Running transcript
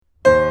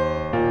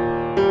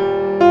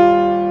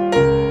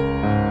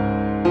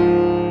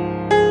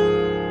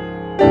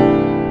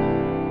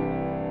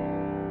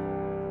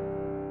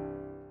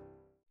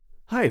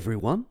Hi,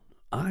 everyone.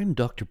 I'm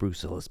Dr.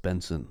 Bruce Ellis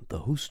Benson, the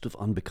host of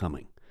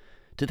Unbecoming.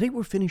 Today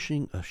we're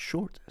finishing a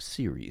short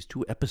series,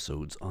 2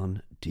 episodes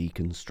on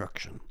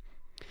deconstruction.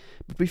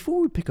 But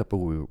before we pick up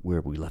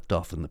where we left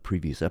off in the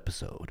previous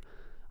episode,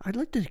 I'd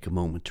like to take a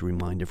moment to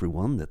remind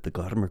everyone that the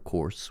Gadamer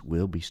course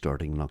will be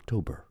starting in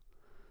October.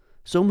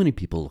 So many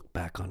people look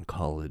back on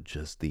college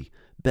as the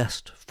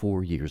best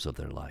 4 years of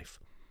their life.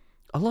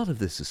 A lot of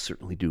this is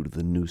certainly due to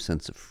the new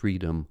sense of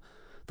freedom,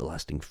 the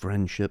lasting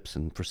friendships,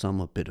 and for some,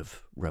 a bit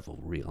of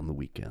revelry on the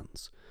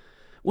weekends.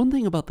 One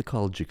thing about the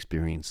college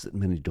experience that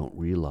many don't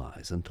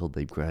realize until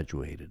they've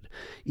graduated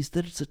is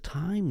that it's a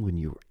time when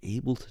you're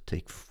able to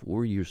take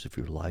 4 years of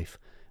your life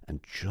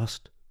and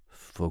just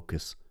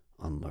focus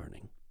on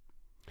learning.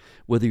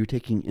 Whether you're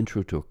taking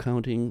Intro to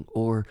Accounting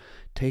or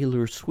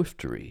Taylor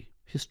Swiftery,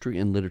 History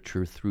and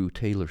Literature through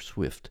Taylor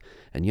Swift,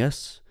 and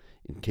yes,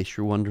 in case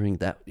you're wondering,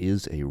 that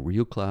is a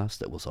real class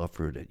that was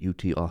offered at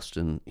UT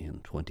Austin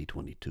in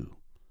 2022.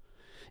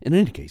 In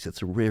any case,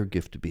 it's a rare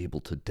gift to be able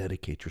to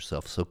dedicate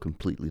yourself so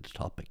completely to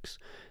topics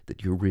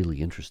that you're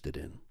really interested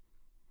in.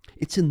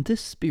 It's in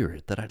this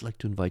spirit that I'd like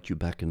to invite you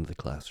back into the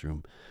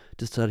classroom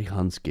to study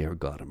Hans-Georg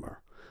Gadamer,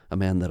 a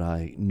man that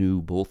I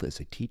knew both as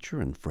a teacher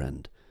and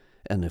friend,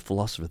 and a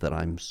philosopher that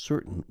I'm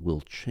certain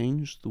will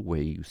change the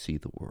way you see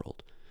the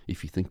world.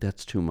 If you think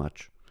that's too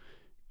much,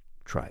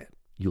 try it.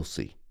 You'll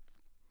see.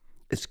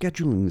 As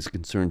scheduling is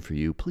concerned for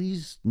you,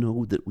 please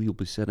know that we will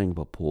be setting up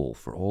a poll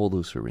for all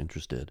those who are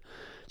interested,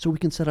 so we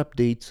can set up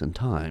dates and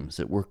times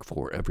that work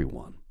for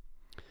everyone.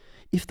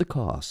 If the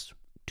cost,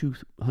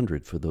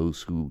 $200 for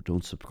those who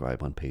don't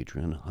subscribe on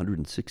Patreon,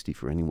 $160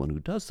 for anyone who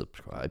does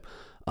subscribe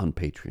on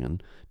Patreon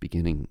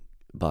beginning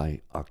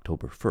by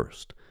October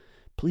 1st,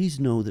 please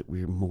know that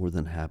we're more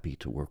than happy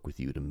to work with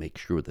you to make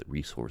sure that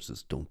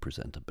resources don't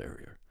present a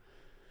barrier.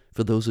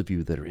 For those of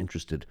you that are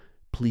interested,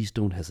 please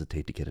don't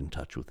hesitate to get in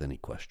touch with any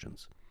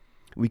questions.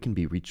 We can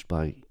be reached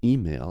by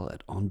email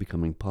at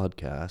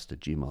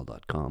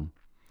onbecomingpodcast@gmail.com,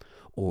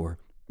 or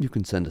you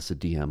can send us a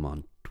DM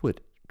on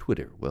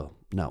Twitter, well,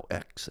 now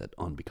X, at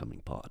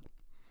onbecomingpod.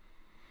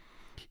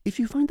 If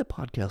you find the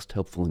podcast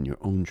helpful in your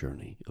own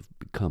journey of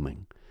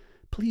becoming,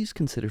 please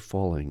consider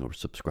following or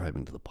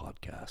subscribing to the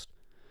podcast.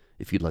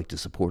 If you'd like to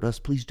support us,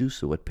 please do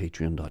so at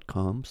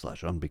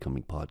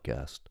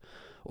patreon.com/onbecomingpodcast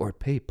or at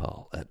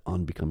PayPal at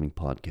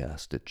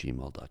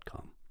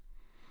onbecomingpodcast@gmail.com.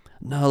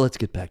 Now let's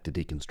get back to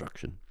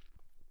deconstruction.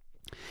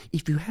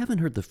 If you haven't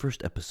heard the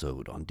first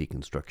episode on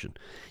deconstruction,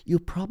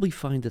 you'll probably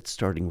find that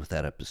starting with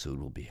that episode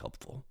will be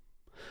helpful.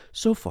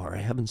 So far,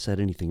 I haven't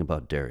said anything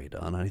about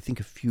Derrida, and I think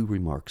a few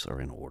remarks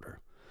are in order.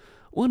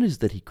 One is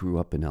that he grew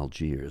up in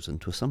Algiers,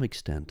 and to some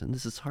extent, and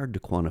this is hard to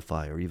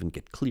quantify or even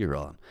get clear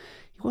on,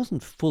 he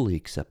wasn't fully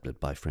accepted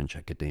by French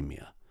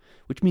academia,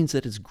 which means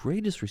that his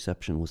greatest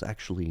reception was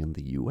actually in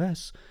the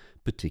U.S.,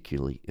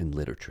 particularly in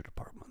literature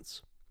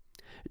departments.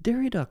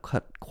 Derrida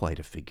cut quite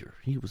a figure.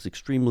 He was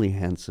extremely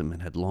handsome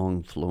and had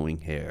long flowing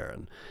hair,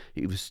 and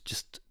he was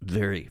just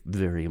very,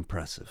 very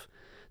impressive.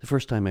 The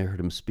first time I heard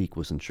him speak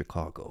was in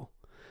Chicago.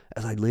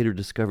 As I later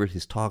discovered,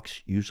 his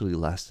talks usually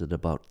lasted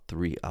about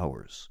 3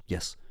 hours.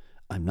 Yes,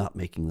 I'm not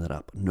making that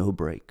up. No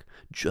break.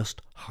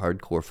 Just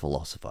hardcore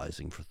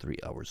philosophizing for 3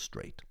 hours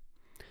straight.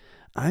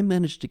 I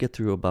managed to get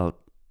through about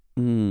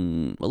a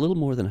little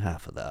more than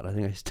half of that. I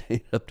think I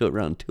stayed up to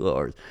around 2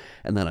 hours,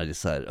 and then I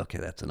decided, okay,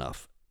 that's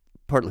enough.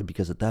 Partly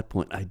because at that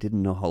point I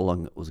didn't know how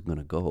long it was going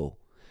to go.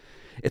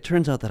 It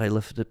turns out that I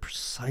left at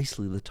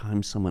precisely the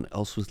time someone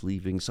else was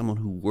leaving, someone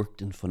who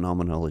worked in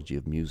phenomenology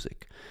of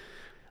music.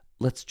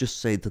 Let's just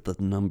say that the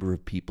number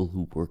of people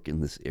who work in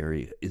this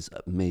area is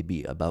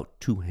maybe about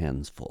 2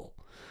 hands full.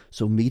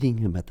 So meeting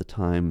him at the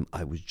time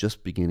I was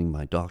just beginning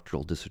my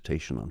doctoral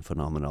dissertation on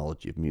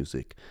phenomenology of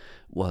music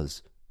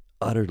was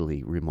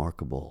utterly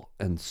remarkable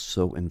and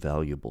so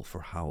invaluable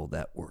for how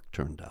that work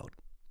turned out.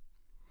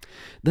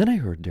 Then I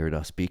heard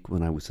Derrida speak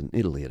when I was in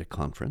Italy at a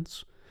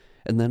conference,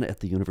 and then at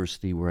the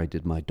university where I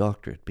did my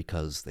doctorate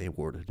because they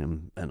awarded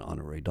him an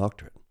honorary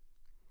doctorate.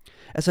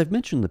 As I've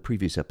mentioned in the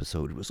previous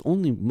episode, it was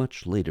only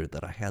much later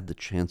that I had the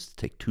chance to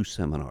take 2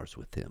 seminars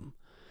with him.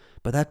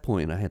 By that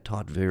point, I had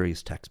taught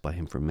various texts by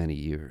him for many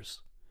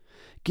years.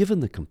 Given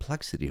the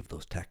complexity of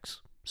those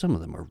texts, some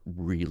of them are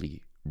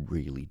really,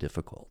 really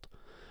difficult.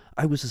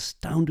 I was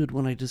astounded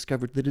when I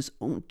discovered that his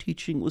own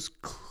teaching was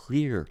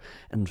clear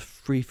and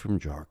free from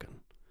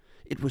jargon.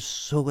 It was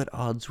so at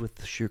odds with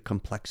the sheer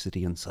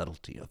complexity and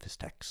subtlety of his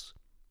texts.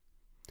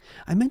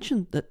 I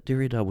mentioned that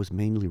Derrida was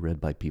mainly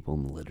read by people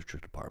in the literature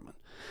department,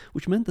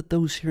 which meant that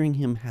those hearing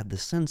him had the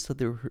sense that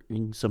they were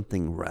hearing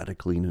something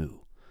radically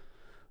new.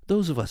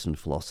 Those of us in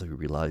philosophy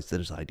realized that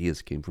his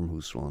ideas came from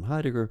Husserl and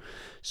Heidegger,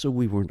 so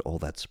we weren't all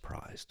that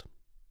surprised.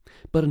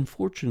 But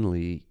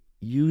unfortunately,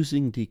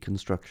 using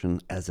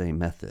deconstruction as a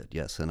method,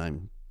 yes, and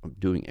I'm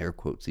doing air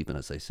quotes even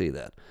as I say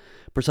that,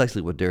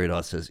 precisely what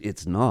Derrida says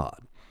it's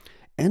not,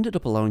 ended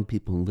up allowing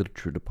people in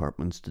literature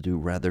departments to do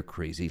rather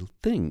crazy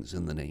things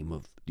in the name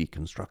of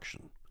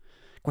deconstruction.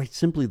 Quite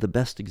simply, the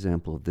best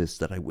example of this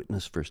that I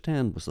witnessed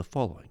firsthand was the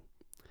following.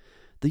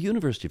 The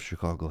University of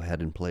Chicago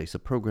had in place a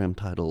program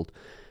titled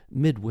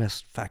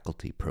Midwest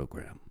faculty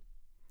program.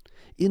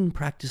 In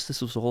practice,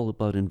 this was all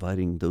about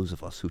inviting those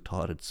of us who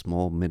taught at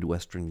small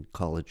Midwestern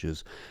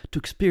colleges to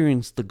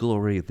experience the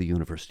glory of the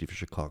University of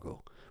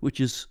Chicago,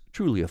 which is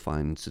truly a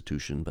fine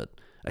institution,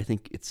 but I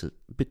think it's a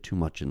bit too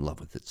much in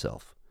love with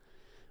itself.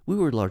 We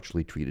were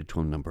largely treated to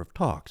a number of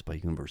talks by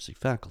university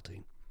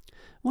faculty.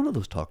 One of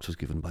those talks was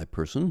given by a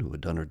person who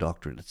had done her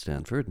doctorate at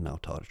Stanford and now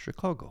taught at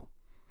Chicago.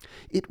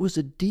 It was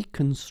a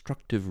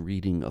deconstructive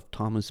reading of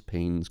Thomas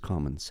Paine's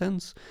Common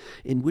Sense,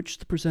 in which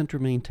the presenter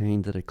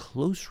maintained that a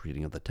close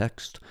reading of the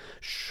text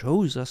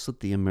shows us that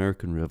the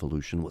American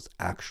Revolution was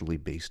actually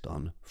based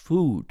on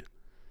food.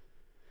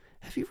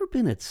 Have you ever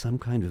been at some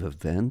kind of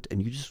event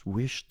and you just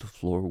wish the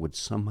floor would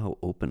somehow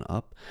open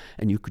up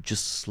and you could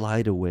just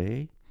slide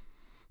away?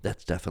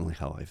 That's definitely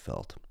how I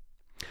felt.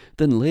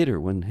 Then later,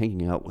 when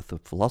hanging out with a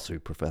philosophy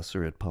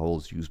professor at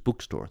Powell's used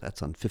bookstore,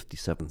 that's on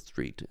 57th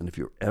Street, and if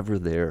you're ever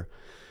there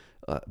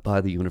by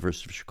the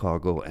University of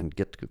Chicago and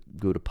get to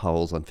go to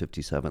Powell's on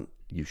 57th,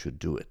 you should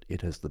do it.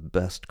 It has the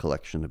best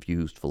collection of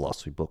used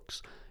philosophy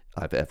books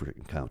I've ever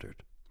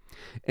encountered.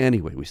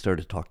 Anyway, we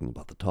started talking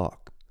about the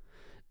talk.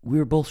 We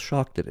were both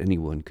shocked that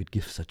anyone could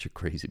give such a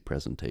crazy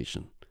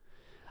presentation.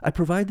 I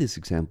provide this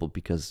example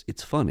because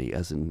it's funny,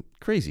 as in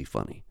crazy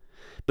funny,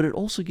 but it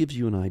also gives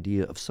you an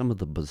idea of some of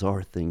the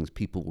bizarre things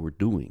people were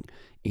doing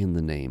in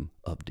the name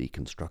of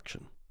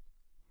deconstruction.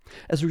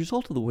 As a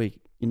result of the way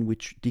in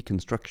which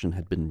deconstruction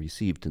had been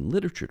received in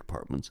literature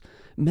departments,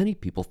 many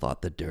people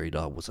thought that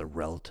Derrida was a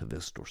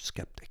relativist or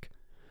skeptic.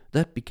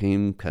 That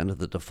became kind of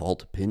the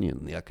default opinion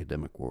in the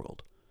academic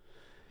world.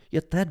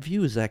 Yet that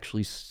view is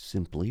actually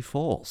simply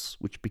false,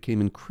 which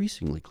became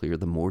increasingly clear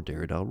the more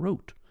Derrida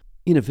wrote.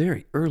 In a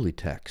very early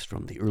text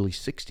from the early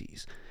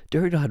 60s,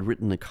 Derrida had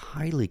written a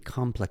highly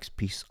complex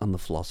piece on the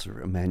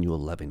philosopher Emmanuel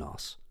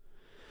Levinas.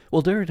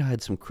 While Derrida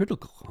had some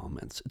critical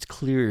comments, it's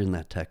clear in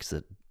that text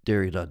that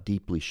Derrida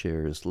deeply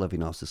shares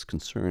Levinas's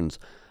concerns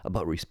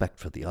about respect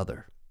for the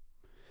other.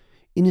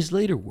 In his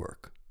later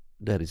work,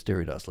 that is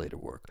Derrida's later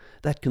work,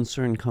 that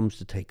concern comes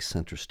to take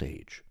center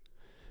stage.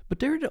 But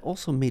Derrida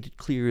also made it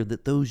clear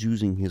that those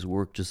using his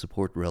work to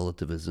support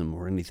relativism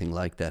or anything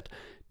like that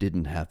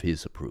didn't have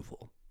his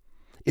approval.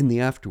 In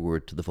the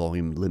afterword to the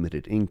volume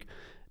Limited Ink,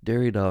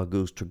 Derrida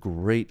goes to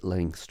great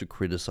lengths to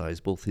criticize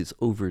both his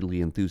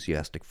overly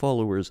enthusiastic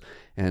followers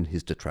and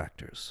his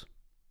detractors.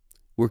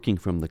 Working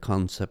from the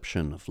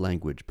conception of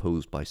language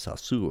posed by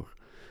Saussure,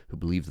 who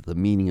believed that the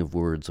meaning of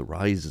words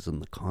arises in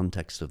the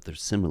context of their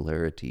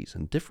similarities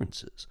and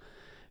differences,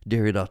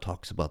 Derrida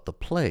talks about the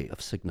play of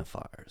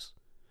signifiers.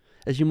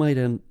 As you might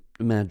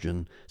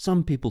imagine,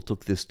 some people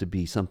took this to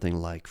be something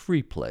like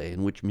free play,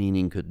 in which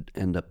meaning could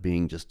end up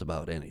being just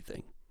about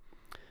anything.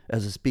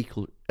 As a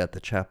speaker at the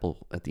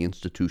chapel at the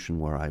institution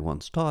where I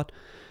once taught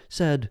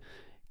said,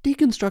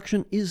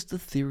 "Deconstruction is the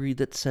theory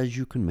that says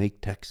you can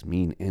make texts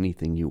mean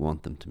anything you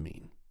want them to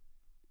mean."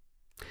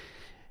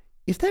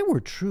 If that were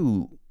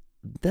true,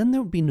 then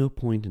there would be no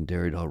point in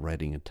Derrida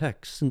writing a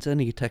text, since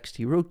any text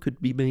he wrote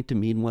could be made to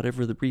mean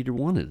whatever the reader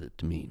wanted it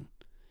to mean.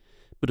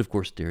 But of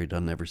course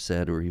Derrida never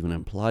said or even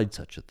implied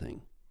such a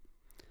thing.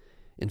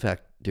 In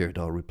fact,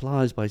 Derrida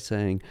replies by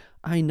saying,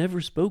 "I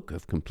never spoke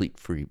of complete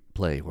free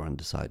play or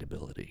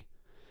undecidability.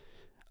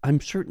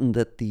 I'm certain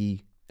that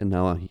and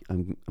now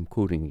I'm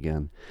quoting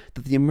again,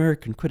 that the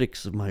American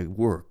critics of my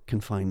work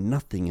can find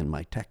nothing in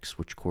my text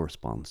which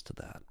corresponds to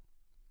that."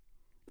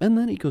 And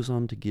then he goes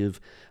on to give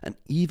an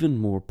even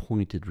more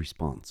pointed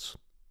response.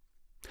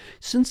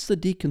 Since the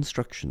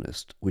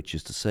deconstructionist, which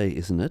is to say,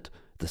 isn't it,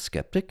 the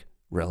skeptic,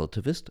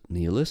 relativist,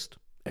 nihilist, !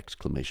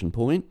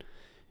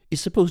 Is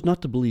supposed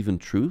not to believe in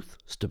truth,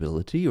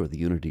 stability, or the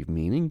unity of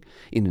meaning,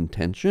 in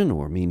intention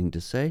or meaning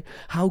to say,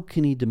 how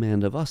can he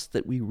demand of us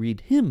that we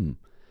read him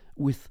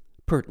with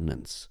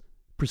pertinence,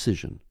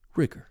 precision,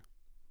 rigor?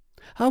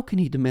 How can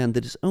he demand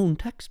that his own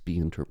text be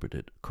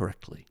interpreted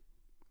correctly?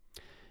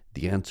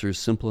 The answer is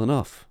simple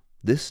enough.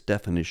 This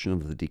definition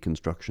of the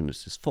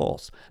deconstructionist is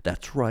false.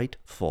 That's right,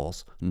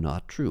 false,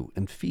 not true,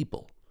 and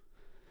feeble.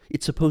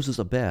 It supposes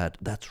a bad,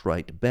 that's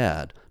right,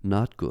 bad,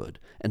 not good,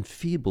 and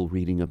feeble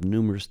reading of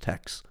numerous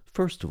texts,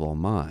 first of all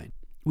mine,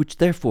 which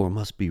therefore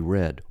must be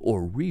read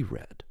or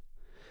reread.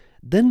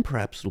 Then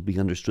perhaps it'll be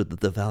understood that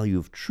the value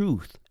of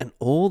truth, and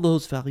all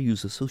those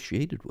values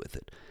associated with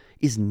it,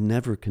 is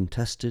never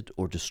contested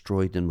or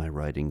destroyed in my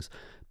writings,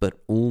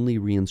 but only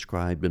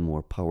reinscribed in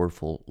more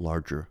powerful,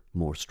 larger,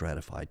 more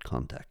stratified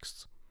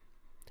contexts.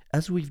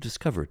 As we've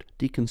discovered,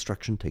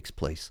 deconstruction takes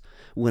place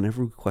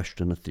whenever we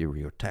question a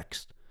theory or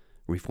text,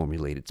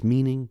 reformulate its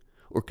meaning,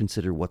 or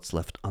consider what's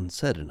left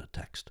unsaid in a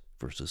text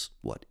versus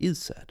what is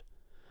said.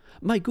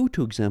 My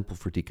go-to example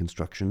for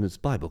deconstruction is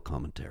Bible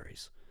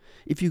commentaries.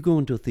 If you go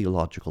into a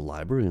theological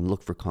library and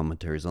look for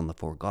commentaries on the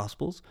four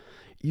Gospels,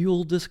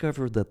 you'll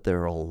discover that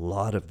there are a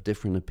lot of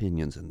different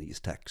opinions in these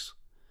texts.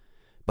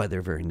 By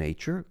their very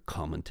nature,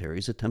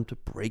 commentaries attempt to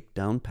break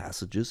down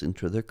passages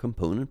into their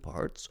component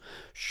parts,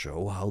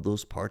 show how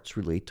those parts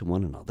relate to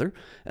one another,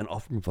 and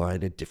often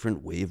provide a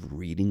different way of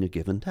reading a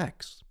given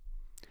text.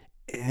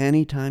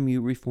 Anytime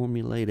you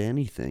reformulate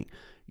anything,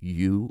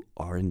 you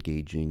are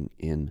engaging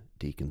in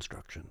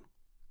deconstruction.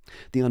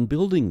 The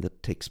unbuilding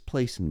that takes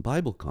place in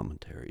Bible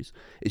commentaries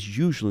is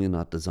usually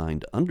not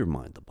designed to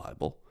undermine the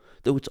Bible,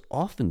 though it's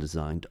often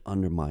designed to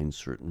undermine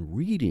certain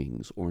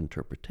readings or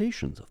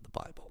interpretations of the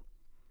Bible.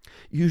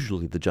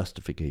 Usually the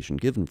justification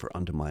given for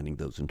undermining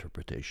those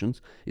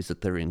interpretations is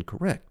that they're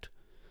incorrect,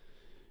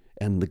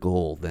 and the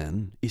goal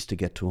then is to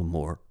get to a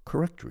more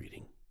correct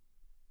reading.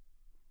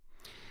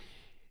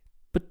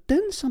 But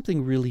then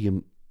something really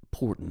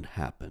important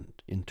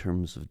happened in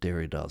terms of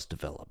Derrida's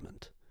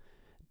development.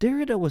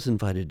 Derrida was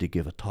invited to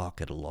give a talk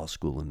at a law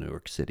school in New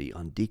York City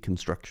on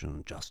deconstruction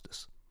and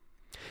justice.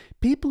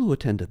 People who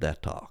attended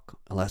that talk,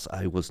 alas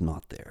I was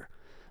not there,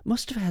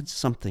 must have had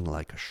something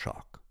like a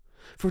shock.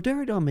 For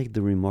Derrida made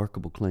the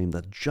remarkable claim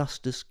that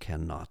justice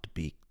cannot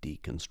be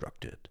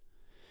deconstructed.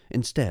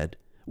 Instead,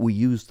 we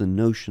use the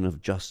notion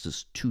of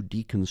justice to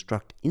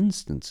deconstruct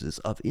instances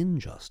of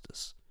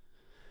injustice.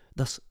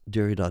 Thus,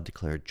 Derrida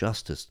declared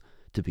justice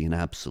to be an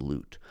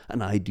absolute,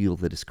 an ideal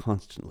that is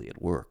constantly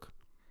at work.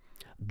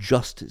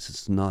 Justice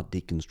is not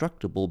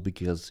deconstructible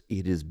because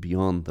it is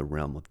beyond the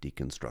realm of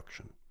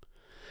deconstruction.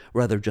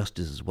 Rather,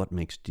 justice is what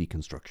makes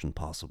deconstruction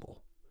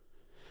possible.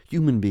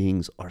 Human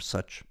beings are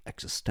such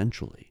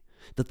existentially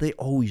that they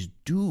always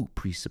do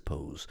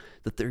presuppose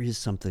that there is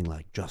something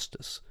like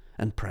justice,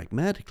 and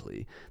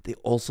pragmatically, they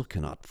also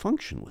cannot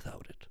function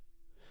without it.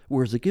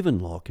 Whereas a given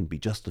law can be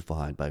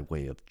justified by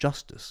way of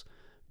justice,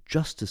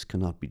 justice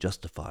cannot be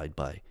justified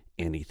by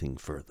anything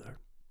further.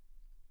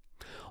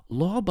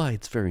 Law by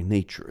its very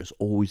nature is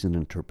always an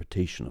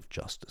interpretation of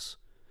justice.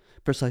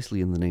 Precisely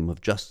in the name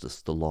of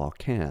justice, the law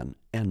can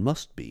and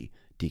must be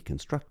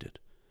deconstructed,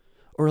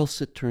 or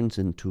else it turns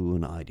into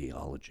an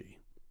ideology.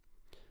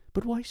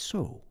 But why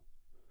so?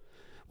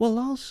 Well,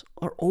 laws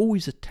are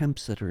always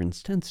attempts at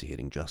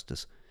instantiating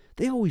justice.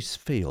 They always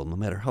fail, no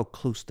matter how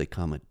close they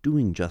come at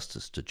doing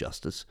justice to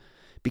justice,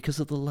 because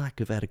of the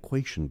lack of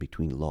adequation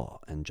between law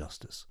and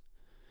justice.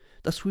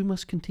 Thus, we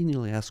must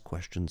continually ask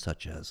questions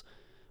such as,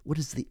 what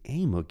is the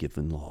aim of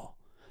given law?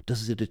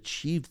 Does it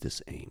achieve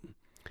this aim?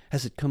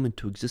 Has it come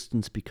into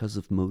existence because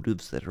of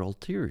motives that are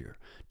ulterior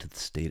to the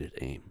stated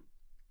aim?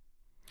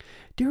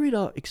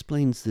 Derrida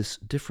explains this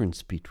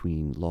difference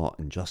between law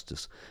and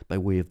justice by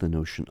way of the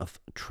notion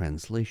of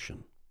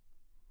translation.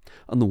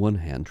 On the one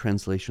hand,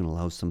 translation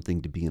allows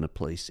something to be in a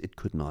place it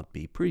could not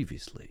be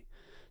previously,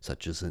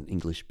 such as an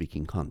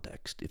English-speaking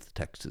context if the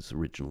text is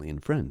originally in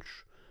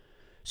French.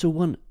 So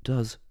one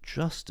does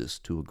justice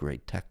to a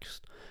great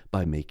text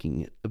by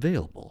making it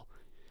available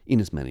in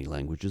as many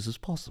languages as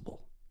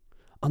possible.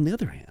 On the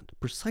other hand,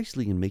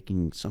 precisely in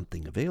making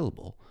something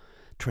available,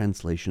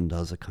 translation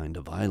does a kind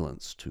of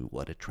violence to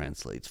what it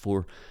translates,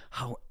 for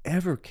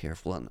however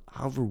careful and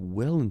however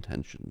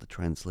well-intentioned the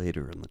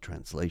translator and the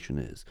translation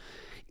is,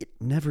 it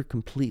never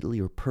completely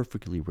or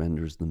perfectly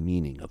renders the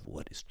meaning of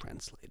what is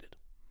translated.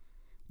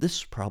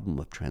 This problem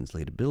of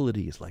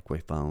translatability is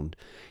likewise found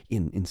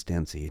in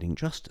instantiating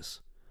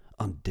justice.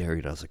 On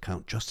Derrida's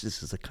account,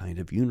 justice is a kind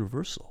of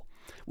universal,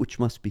 which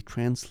must be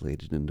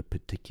translated into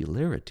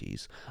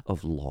particularities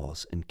of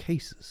laws and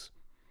cases.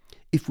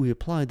 If we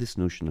apply this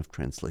notion of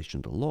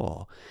translation to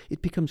law,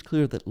 it becomes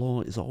clear that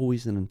law is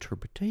always an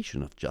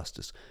interpretation of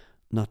justice,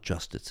 not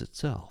justice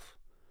itself.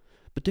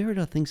 But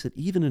Derrida thinks that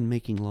even in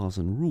making laws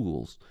and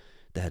rules,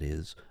 that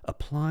is,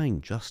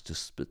 applying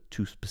justice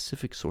to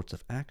specific sorts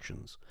of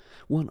actions,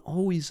 one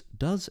always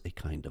does a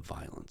kind of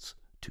violence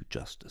to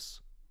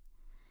justice.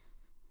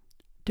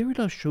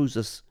 Derrida shows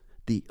us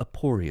the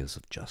aporias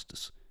of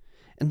justice,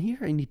 and here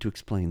I need to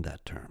explain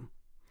that term.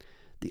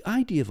 The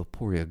idea of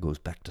aporia goes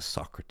back to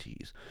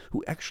Socrates,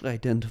 who actually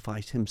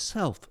identifies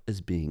himself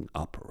as being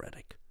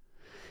aporetic.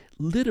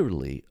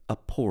 Literally,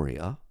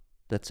 aporia,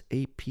 that's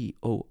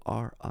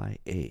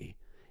A-P-O-R-I-A,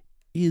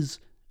 is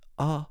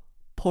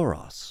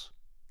aporos,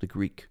 the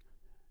Greek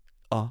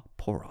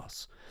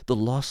aporos, the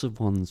loss of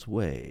one's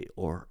way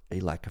or a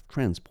lack of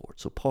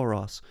transport. So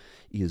poros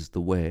is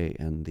the way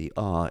and the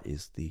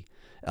is the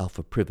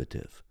alpha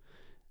privative,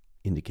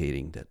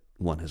 indicating that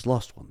one has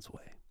lost one's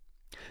way.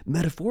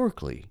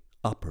 Metaphorically,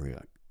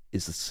 aporia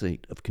is a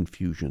state of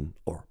confusion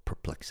or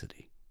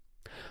perplexity.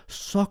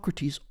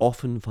 Socrates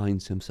often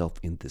finds himself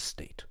in this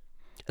state.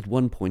 At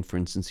one point, for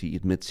instance, he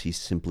admits he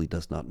simply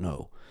does not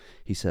know.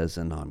 He says,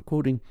 and I'm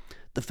quoting,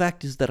 "The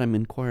fact is that I'm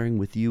inquiring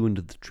with you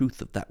into the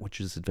truth of that which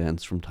is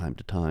advanced from time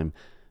to time,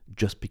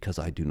 just because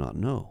I do not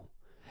know.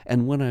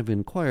 And when I've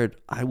inquired,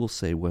 I will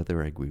say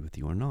whether I agree with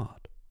you or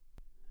not."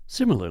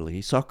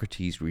 Similarly,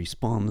 Socrates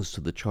responds to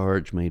the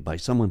charge made by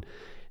someone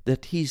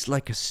that he's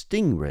like a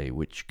stingray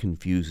which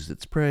confuses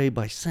its prey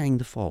by saying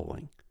the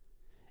following: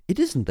 "It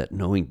isn't that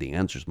knowing the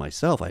answers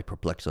myself I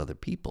perplex other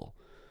people.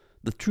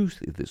 The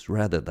truth is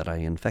rather that I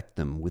infect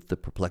them with the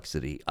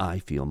perplexity I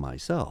feel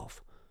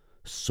myself.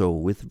 So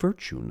with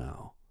virtue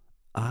now.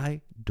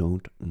 I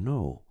don't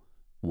know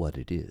what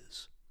it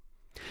is."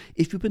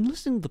 If you've been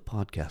listening to the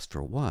podcast for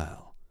a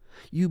while,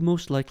 you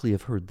most likely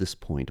have heard this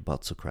point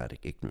about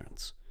Socratic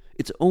ignorance.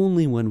 It's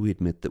only when we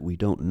admit that we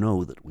don't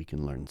know that we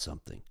can learn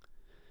something.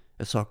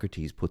 As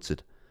Socrates puts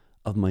it,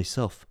 Of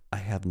myself, I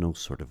have no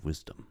sort of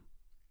wisdom.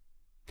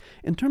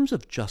 In terms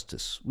of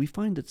justice, we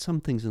find that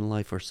some things in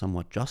life are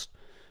somewhat just,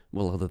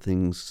 while other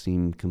things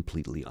seem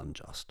completely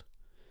unjust.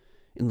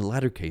 In the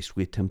latter case,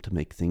 we attempt to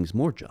make things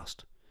more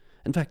just.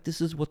 In fact,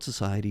 this is what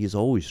society is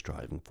always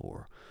striving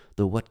for,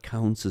 though what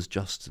counts as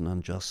just and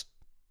unjust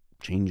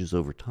changes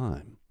over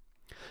time.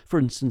 For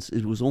instance,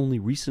 it was only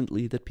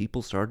recently that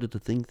people started to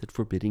think that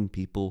forbidding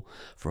people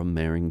from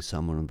marrying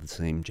someone of the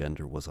same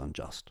gender was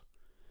unjust.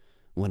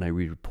 When I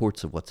read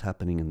reports of what's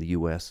happening in the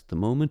U.S. at the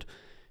moment,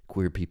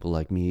 queer people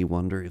like me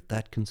wonder if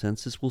that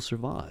consensus will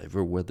survive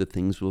or whether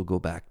things will go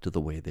back to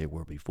the way they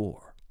were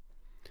before.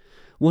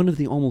 One of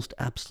the almost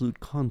absolute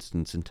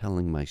constants in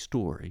telling my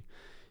story,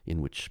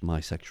 in which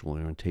my sexual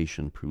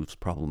orientation proves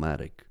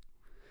problematic,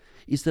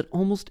 is that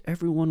almost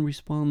everyone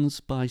responds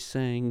by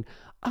saying,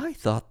 "I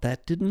thought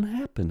that didn't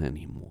happen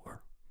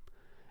anymore."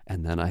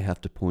 And then I have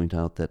to point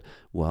out that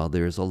while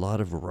there's a lot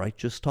of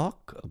righteous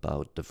talk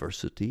about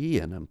diversity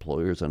and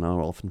employers are now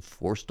often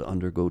forced to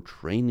undergo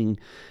training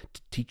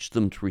to teach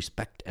them to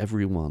respect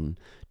everyone,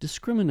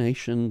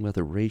 discrimination,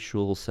 whether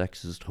racial,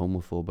 sexist,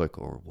 homophobic,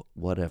 or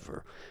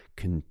whatever,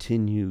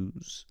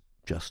 continues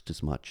just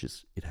as much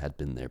as it had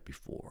been there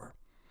before.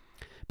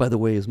 By the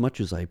way, as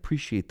much as I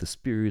appreciate the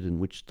spirit in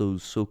which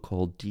those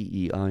so-called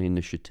DEI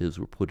initiatives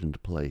were put into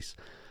place,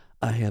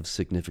 I have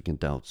significant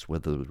doubts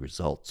whether the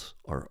results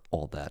are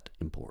all that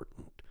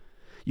important.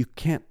 You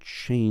can't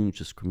change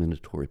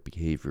discriminatory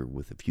behavior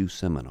with a few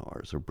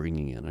seminars or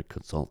bringing in a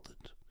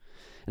consultant.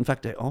 In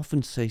fact, I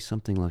often say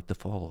something like the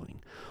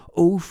following: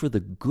 "Oh, for the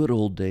good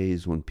old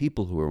days when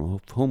people who are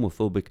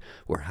homophobic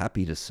were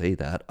happy to say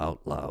that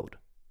out loud."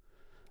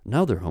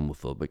 Now they're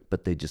homophobic,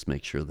 but they just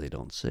make sure they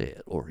don't say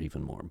it, or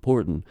even more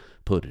important,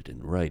 put it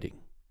in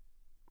writing.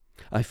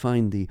 I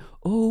find the,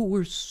 "Oh,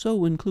 we're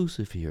so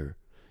inclusive here,"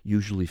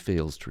 usually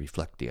fails to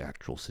reflect the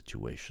actual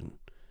situation.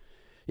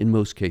 In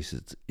most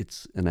cases,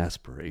 it's an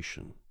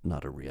aspiration,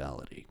 not a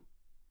reality.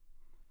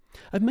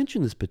 I've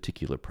mentioned this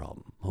particular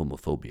problem,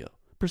 homophobia,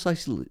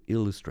 precisely to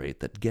illustrate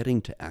that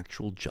getting to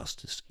actual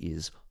justice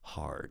is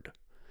hard.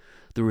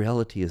 The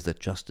reality is that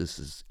justice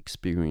is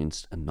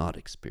experienced and not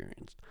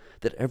experienced,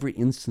 that every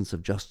instance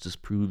of justice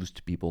proves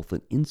to be both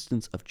an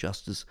instance of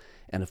justice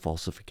and a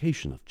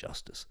falsification of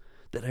justice,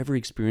 that every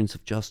experience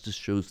of justice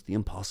shows the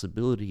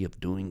impossibility of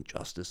doing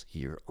justice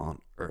here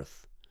on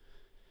earth.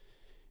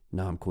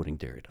 Now I'm quoting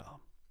Derrida.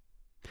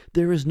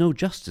 There is no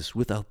justice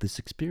without this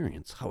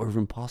experience, however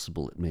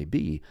impossible it may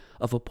be,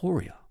 of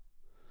aporia.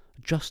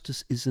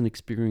 Justice is an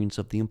experience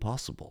of the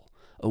impossible,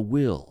 a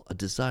will, a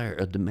desire,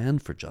 a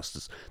demand for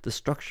justice, the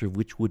structure of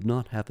which would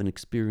not have an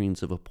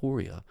experience of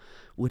aporia,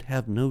 would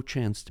have no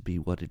chance to be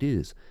what it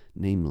is,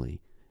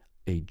 namely,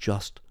 a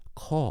just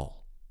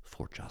call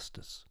for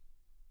justice.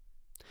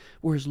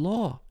 Whereas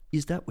law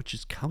is that which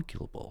is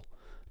calculable,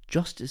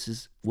 justice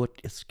is what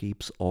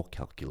escapes all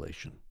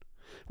calculation.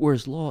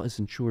 Whereas law is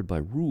ensured by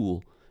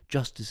rule,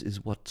 justice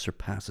is what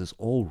surpasses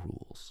all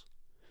rules.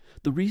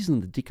 The reason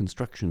that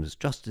deconstruction is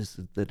justice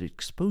is that it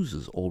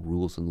exposes all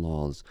rules and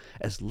laws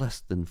as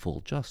less than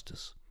full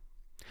justice.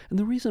 And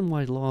the reason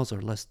why laws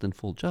are less than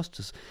full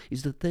justice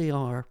is that they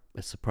are,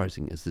 as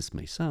surprising as this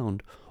may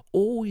sound,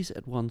 always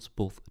at once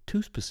both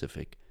too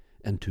specific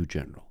and too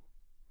general.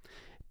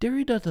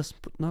 Derrida does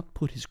not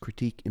put his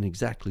critique in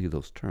exactly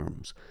those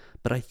terms,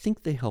 but I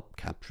think they help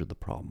capture the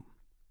problem.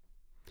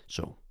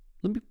 So,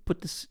 let me put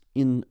this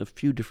in a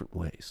few different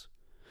ways.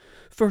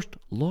 First,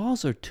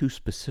 laws are too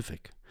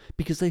specific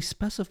because they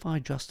specify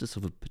justice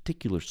of a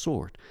particular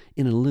sort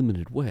in a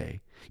limited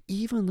way,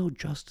 even though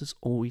justice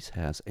always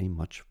has a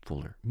much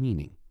fuller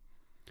meaning.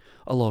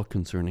 A law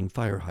concerning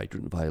fire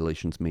hydrant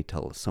violations may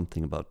tell us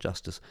something about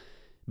justice,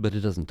 but it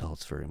doesn't tell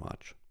us very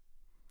much.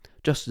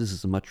 Justice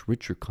is a much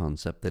richer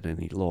concept than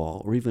any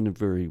law, or even a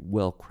very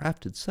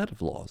well-crafted set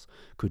of laws,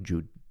 could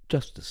do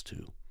justice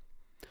to.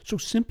 So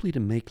simply to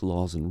make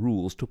laws and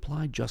rules to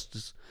apply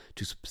justice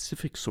to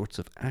specific sorts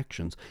of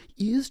actions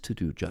is to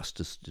do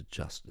justice to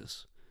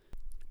justice.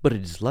 But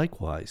it is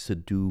likewise to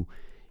do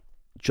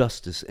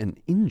justice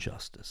and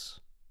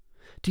injustice.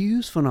 To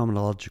use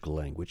phenomenological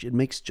language, it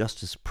makes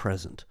justice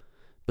present,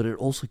 but it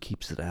also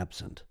keeps it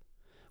absent.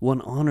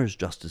 One honors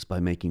justice by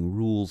making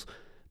rules,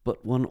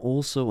 but one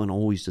also and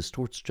always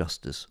distorts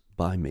justice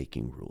by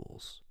making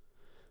rules.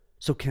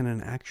 So can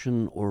an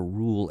action or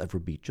rule ever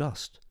be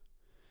just?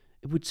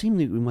 It would seem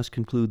that we must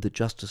conclude that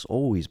justice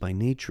always, by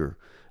nature,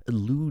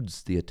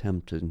 eludes the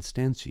attempt to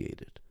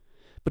instantiate it.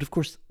 But of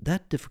course,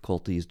 that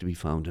difficulty is to be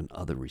found in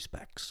other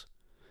respects.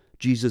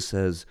 Jesus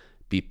says,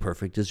 "Be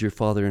perfect as your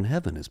Father in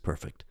heaven is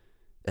perfect,"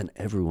 and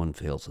everyone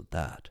fails at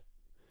that.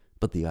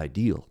 But the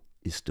ideal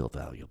is still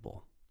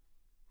valuable.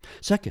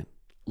 Second,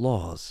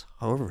 laws,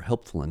 however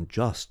helpful and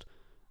just,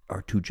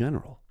 are too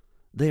general.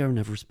 They are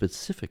never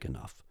specific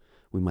enough,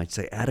 we might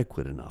say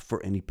adequate enough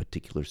for any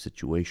particular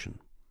situation.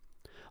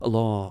 A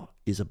law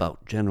is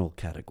about general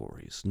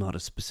categories, not a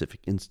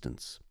specific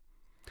instance.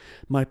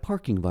 My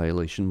parking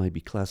violation might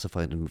be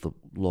classified under the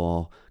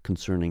law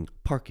concerning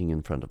parking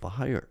in front of a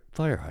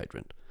fire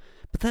hydrant,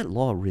 But that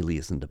law really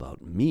isn't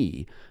about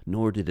me,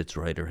 nor did its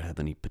writer have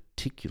any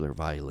particular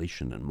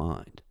violation in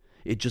mind.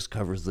 It just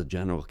covers the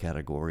general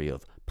category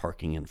of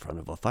parking in front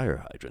of a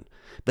fire hydrant,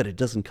 but it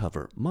doesn't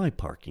cover my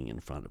parking in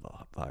front of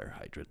a fire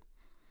hydrant.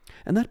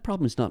 And that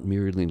problem is not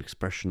merely an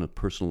expression of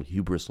personal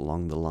hubris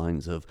along the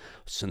lines of,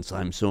 since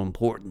I'm so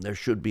important, there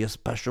should be a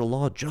special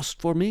law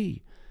just for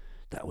me.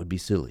 That would be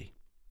silly.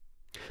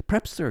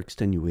 Perhaps there are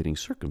extenuating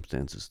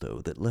circumstances,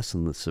 though, that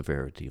lessen the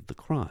severity of the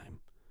crime.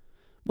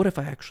 What if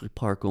I actually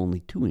park only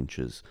 2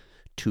 inches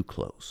too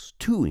close,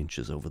 2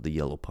 inches over the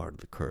yellow part of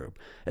the curb,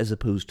 as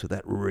opposed to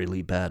that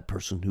really bad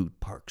person who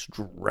parks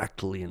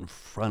directly in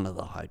front of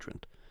the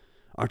hydrant?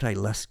 Aren't I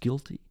less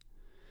guilty?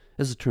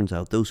 As it turns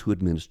out, those who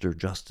administer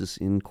justice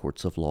in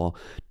courts of law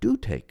do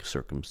take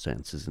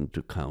circumstances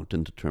into account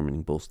in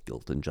determining both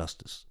guilt and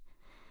justice.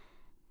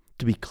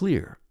 To be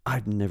clear,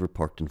 I've never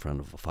parked in front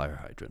of a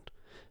fire hydrant,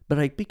 but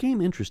I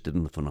became interested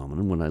in the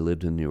phenomenon when I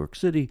lived in New York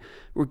City,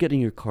 where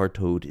getting your car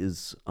towed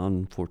is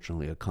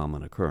unfortunately a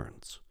common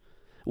occurrence.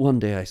 One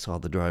day I saw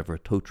the driver of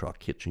a tow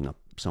truck hitching up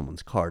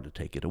someone's car to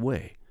take it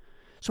away,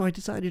 so I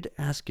decided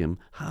to ask him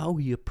how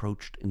he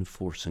approached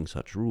enforcing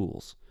such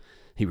rules.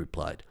 He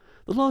replied,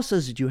 "The law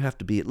says that you have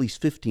to be at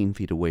least 15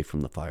 feet away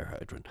from the fire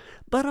hydrant,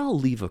 but I'll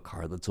leave a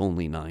car that's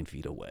only 9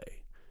 feet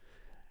away.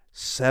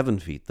 7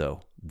 feet,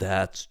 though,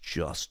 that's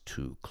just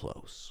too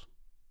close."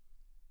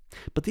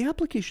 But the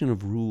application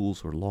of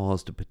rules or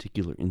laws to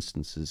particular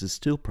instances is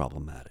still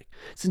problematic.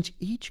 Since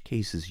each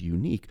case is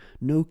unique,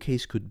 no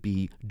case could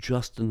be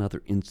just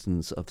another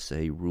instance of,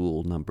 say,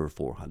 rule number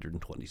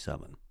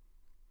 427.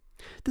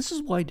 This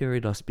is why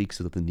Derrida speaks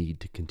of the need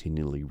to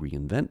continually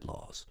reinvent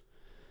laws.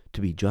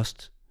 To be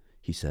just,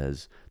 he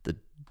says, the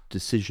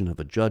decision of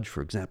a judge,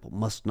 for example,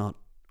 must not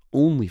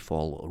only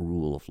follow a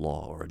rule of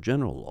law or a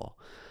general law,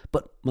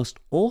 but must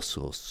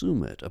also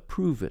assume it,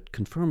 approve it,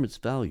 confirm its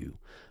value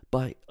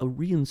by a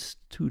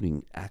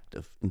reinstituting act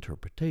of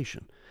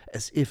interpretation,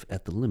 as if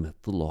at the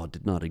limit the law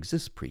did not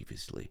exist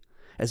previously,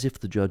 as if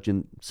the judge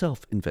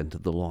himself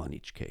invented the law in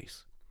each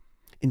case.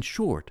 In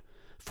short,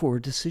 for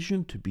a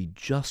decision to be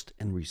just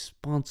and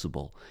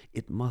responsible,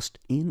 it must,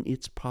 in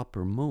its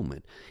proper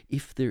moment,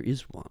 if there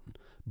is one,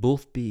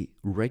 both be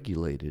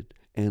regulated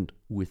and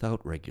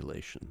without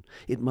regulation.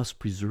 It must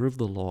preserve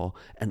the law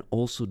and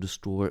also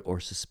destroy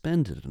or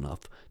suspend it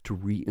enough to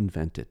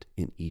reinvent it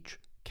in each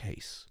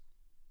case.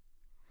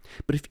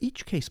 But if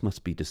each case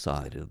must be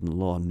decided and the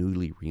law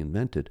newly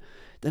reinvented,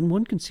 then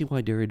one can see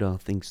why Derrida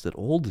thinks that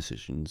all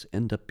decisions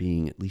end up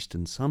being, at least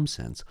in some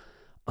sense,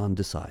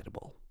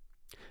 undecidable.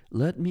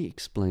 Let me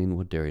explain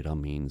what Derrida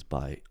means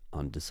by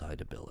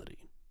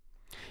undecidability.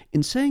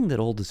 In saying that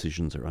all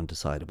decisions are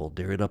undecidable,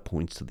 Derrida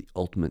points to the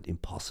ultimate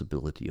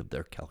impossibility of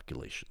their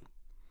calculation.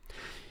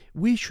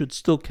 We should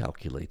still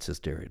calculate, says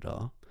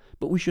Derrida,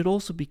 but we should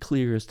also be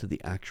clear as to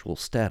the actual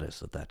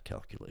status of that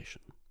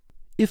calculation.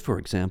 If, for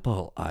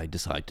example, I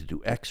decide to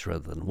do X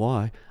rather than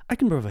Y, I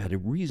can provide a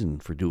reason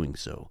for doing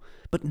so,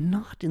 but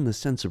not in the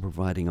sense of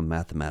providing a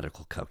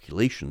mathematical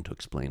calculation to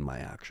explain my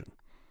action.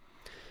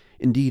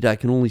 Indeed, I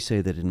can only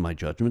say that in my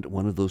judgment,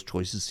 one of those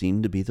choices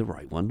seemed to be the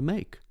right one to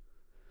make.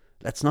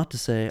 That's not to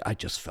say I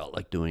just felt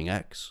like doing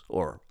X,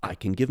 or I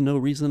can give no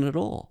reason at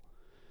all.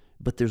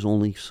 But there's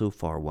only so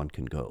far one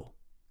can go.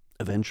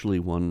 Eventually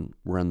one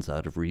runs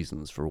out of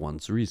reasons for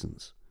one's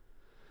reasons.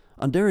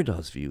 On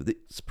Derrida's view,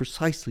 it's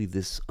precisely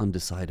this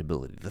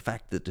undecidability, the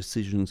fact that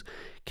decisions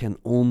can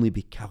only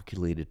be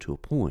calculated to a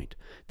point,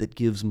 that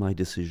gives my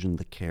decision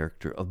the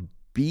character of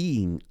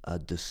being a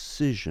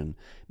decision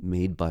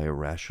made by a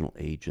rational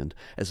agent,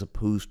 as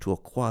opposed to a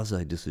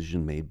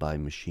quasi-decision made by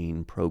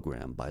machine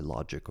program, by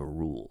logic or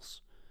rules.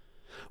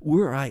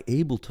 Were I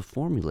able to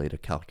formulate a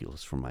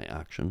calculus for my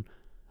action,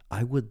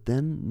 I would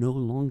then no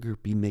longer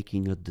be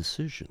making a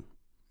decision.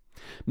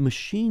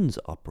 Machines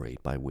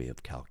operate by way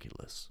of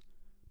calculus,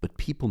 but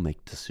people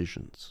make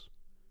decisions.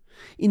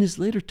 In his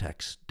later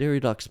texts,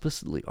 Derrida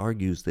explicitly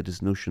argues that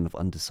his notion of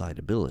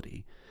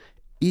undecidability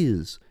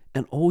is,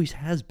 and always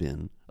has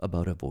been,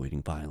 about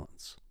avoiding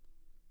violence.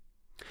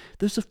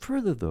 There's a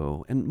further,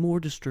 though, and more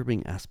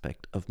disturbing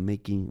aspect of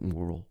making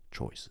moral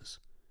choices.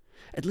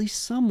 At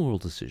least some moral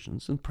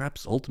decisions, and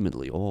perhaps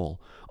ultimately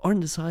all, are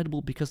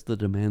undecidable because the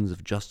demands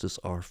of justice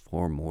are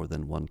far more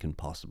than one can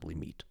possibly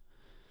meet.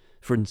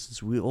 For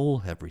instance, we all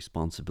have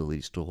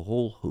responsibilities to a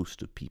whole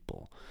host of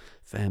people,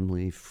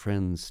 family,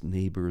 friends,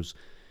 neighbors,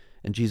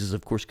 and Jesus,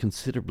 of course,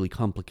 considerably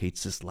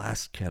complicates this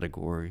last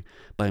category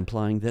by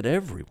implying that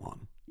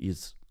everyone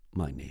is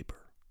my neighbor.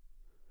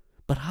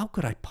 But how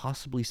could I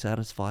possibly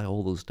satisfy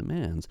all those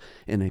demands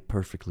in a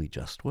perfectly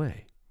just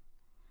way?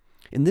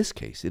 In this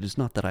case, it is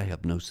not that I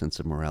have no sense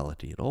of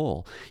morality at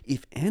all.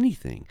 If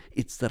anything,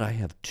 it's that I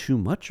have too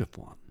much of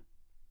one.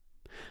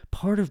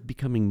 Part of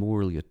becoming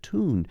morally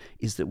attuned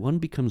is that one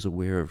becomes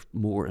aware of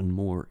more and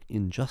more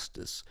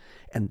injustice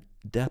and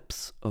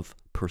depths of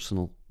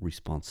personal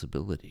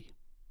responsibility.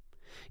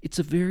 It's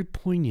a very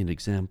poignant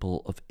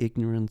example of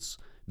ignorance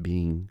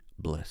being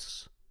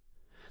bliss.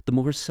 The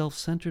more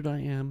self-centered I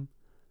am,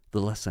 the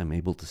less I'm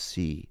able to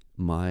see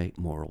my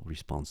moral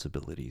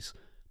responsibilities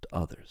to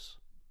others.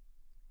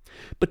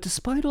 But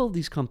despite all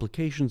these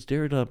complications,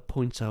 Derrida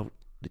points out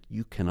that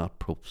you cannot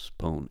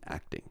postpone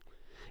acting.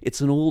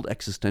 It's an old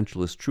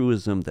existentialist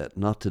truism that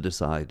not to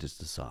decide is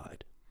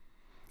decide.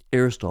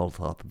 Aristotle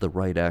thought that the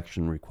right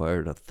action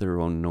required a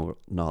thorough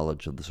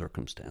knowledge of the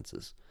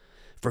circumstances.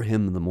 For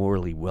him, the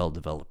morally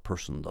well-developed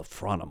person, the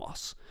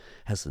phronimos,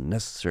 has the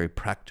necessary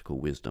practical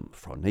wisdom,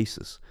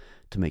 phronesis,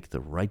 to make the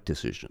right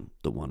decision,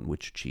 the one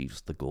which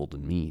achieves the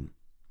golden mean.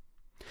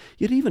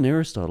 Yet even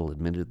Aristotle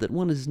admitted that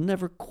one is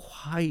never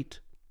quite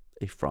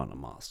a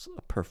phronimos,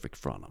 a perfect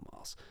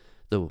phronimos,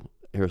 though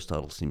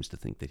Aristotle seems to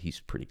think that he's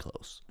pretty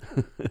close.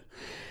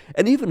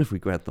 And even if we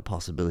grant the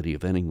possibility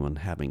of anyone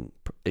having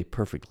a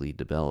perfectly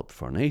developed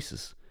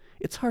phronesis,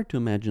 it's hard to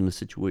imagine a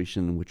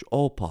situation in which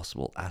all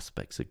possible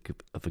aspects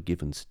of a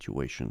given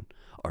situation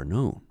are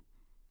known.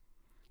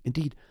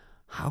 Indeed,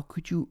 how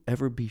could you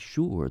ever be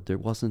sure there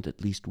wasn't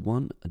at least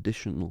one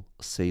additional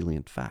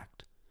salient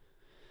fact?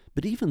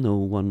 But even though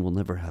one will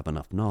never have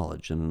enough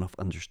knowledge and enough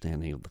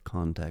understanding of the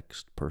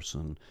context,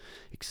 person,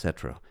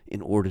 etc.,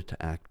 in order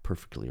to act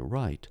perfectly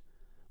right,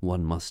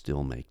 one must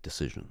still make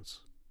decisions.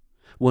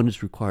 One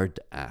is required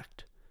to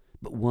act,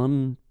 but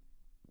one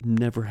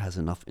never has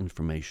enough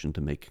information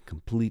to make a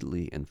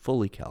completely and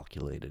fully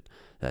calculated,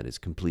 that is,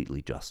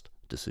 completely just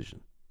decision.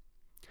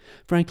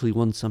 Frankly,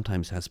 one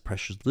sometimes has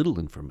precious little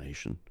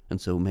information, and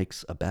so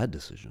makes a bad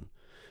decision,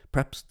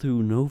 perhaps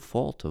through no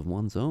fault of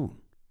one's own.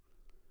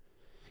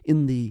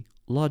 In the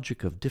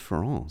logic of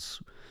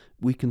difference,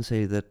 we can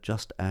say that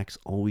just acts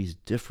always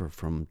differ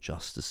from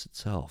justice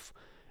itself,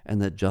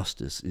 and that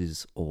justice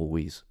is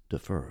always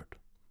deferred.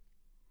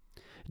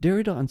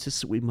 Derrida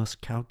insists that we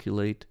must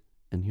calculate,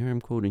 and here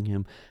I'm quoting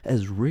him,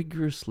 as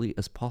rigorously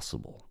as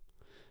possible.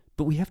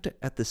 But we have to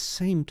at the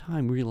same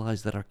time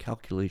realize that our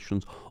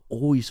calculations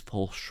always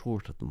fall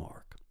short of the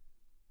mark.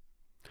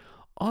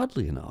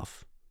 Oddly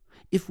enough,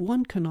 if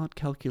one cannot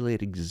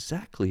calculate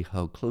exactly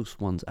how close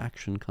one's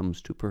action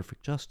comes to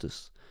perfect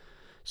justice,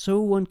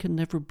 so one can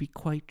never be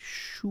quite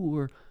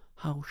sure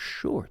how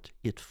short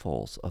it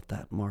falls of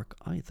that mark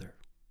either.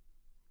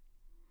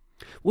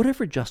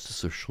 Whatever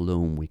justice or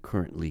shalom we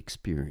currently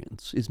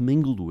experience is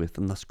mingled with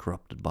and thus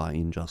corrupted by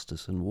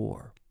injustice and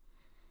war.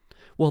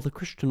 While the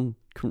Christian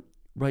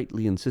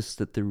rightly insists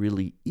that there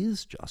really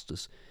is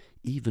justice,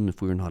 even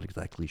if we're not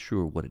exactly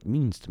sure what it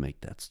means to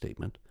make that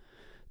statement,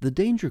 the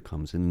danger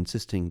comes in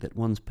insisting that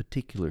one's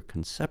particular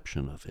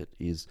conception of it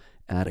is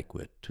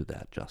adequate to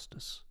that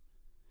justice.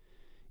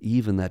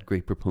 Even that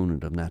great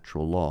proponent of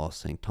natural law,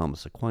 St.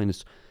 Thomas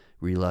Aquinas,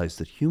 realized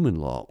that human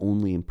law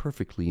only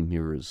imperfectly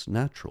mirrors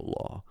natural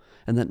law,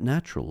 and that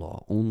natural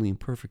law only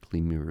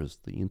imperfectly mirrors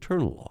the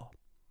internal law.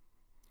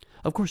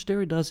 Of course,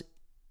 Derrida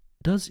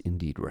does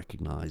indeed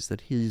recognize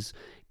that his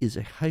is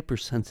a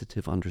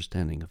hypersensitive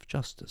understanding of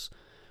justice,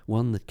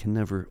 one that can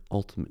never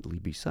ultimately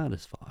be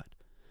satisfied.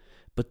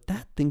 But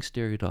that, thinks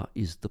Derrida,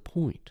 is the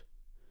point.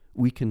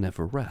 We can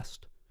never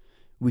rest.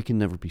 We can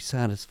never be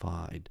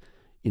satisfied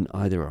in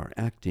either our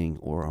acting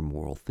or our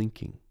moral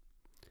thinking.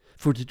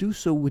 For to do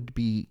so would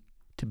be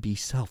to be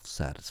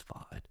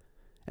self-satisfied,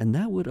 and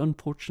that would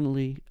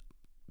unfortunately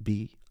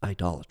be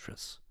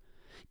idolatrous.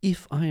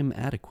 If I am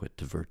adequate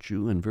to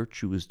virtue, and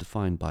virtue is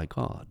defined by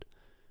God,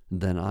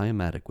 then I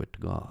am adequate to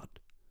God.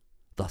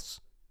 Thus,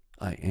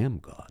 I am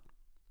God.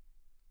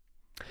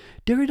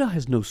 Derrida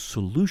has no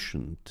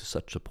solution to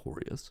such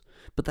aporias,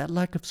 but that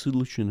lack of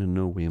solution in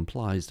no way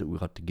implies that we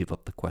ought to give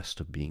up the quest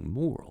of being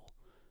moral.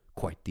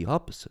 Quite the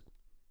opposite.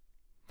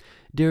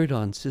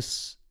 Derrida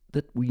insists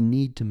that we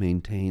need to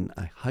maintain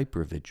a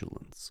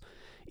hypervigilance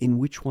in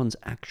which one's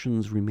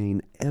actions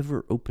remain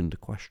ever open to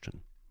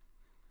question.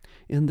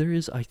 And there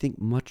is, I think,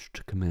 much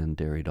to commend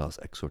Derrida's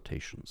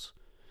exhortations.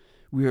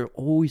 We are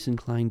always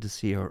inclined to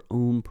see our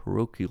own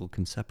parochial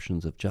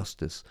conceptions of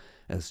justice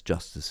as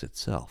justice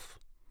itself.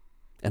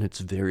 And it's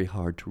very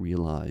hard to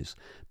realize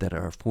that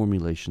our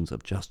formulations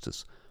of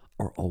justice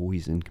are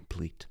always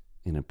incomplete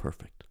and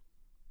imperfect.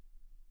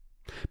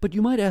 But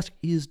you might ask,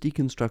 is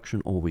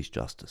deconstruction always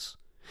justice?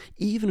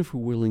 Even if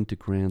we're willing to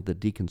grant that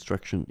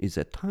deconstruction is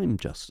at times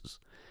justice,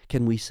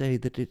 can we say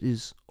that it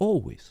is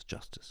always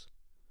justice?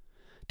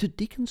 To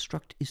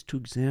deconstruct is to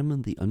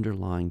examine the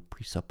underlying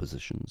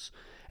presuppositions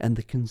and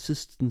the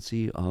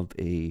consistency of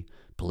a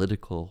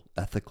political,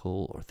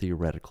 ethical, or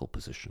theoretical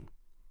position.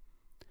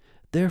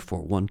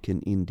 Therefore, one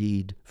can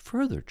indeed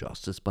further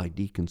justice by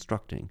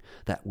deconstructing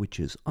that which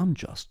is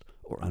unjust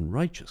or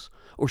unrighteous,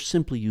 or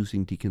simply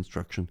using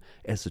deconstruction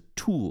as a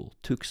tool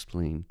to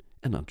explain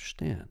and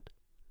understand.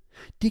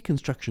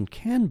 Deconstruction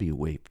can be a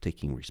way of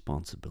taking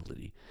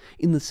responsibility,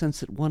 in the sense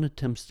that one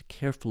attempts to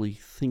carefully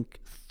think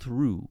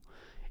through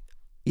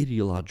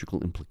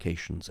ideological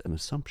implications and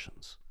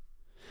assumptions.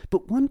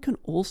 But one can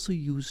also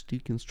use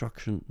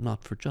deconstruction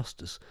not for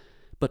justice,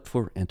 but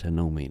for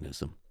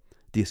antinomianism,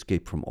 the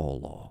escape from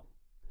all law.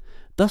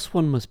 Thus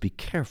one must be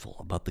careful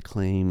about the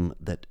claim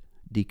that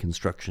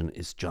deconstruction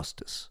is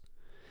justice,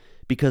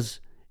 because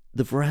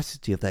the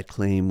veracity of that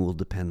claim will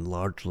depend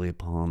largely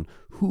upon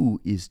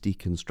who is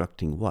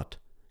deconstructing what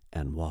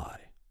and why.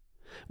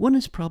 One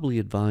is probably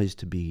advised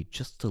to be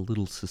just a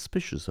little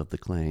suspicious of the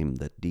claim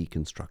that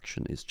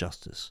deconstruction is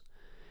justice,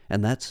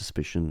 and that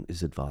suspicion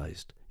is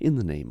advised in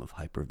the name of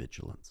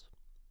hypervigilance.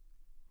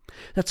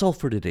 That's all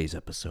for today's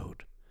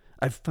episode.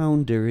 I've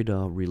found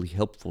Derrida really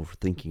helpful for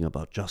thinking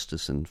about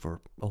justice and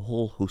for a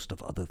whole host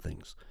of other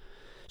things.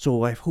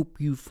 So I hope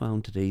you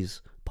found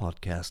today's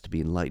podcast to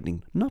be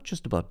enlightening, not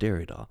just about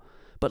Derrida,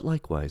 but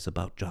likewise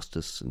about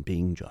justice and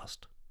being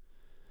just.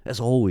 As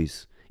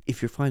always,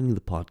 if you're finding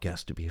the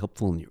podcast to be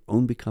helpful in your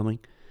own becoming,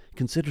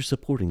 consider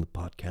supporting the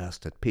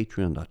podcast at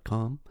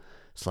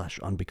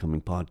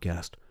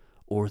patreon.com/onbecomingpodcast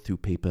or through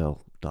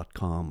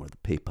paypal.com or the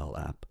PayPal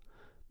app.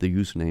 The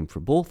username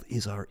for both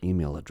is our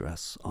email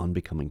address,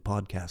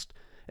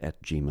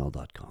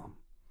 onbecomingpodcast@gmail.com.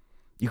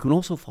 You can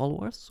also follow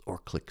us or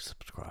click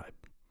subscribe.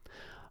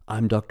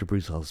 I'm Dr.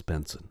 Bruce Ellis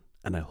Benson,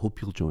 and I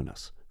hope you'll join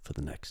us for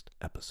the next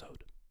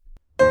episode.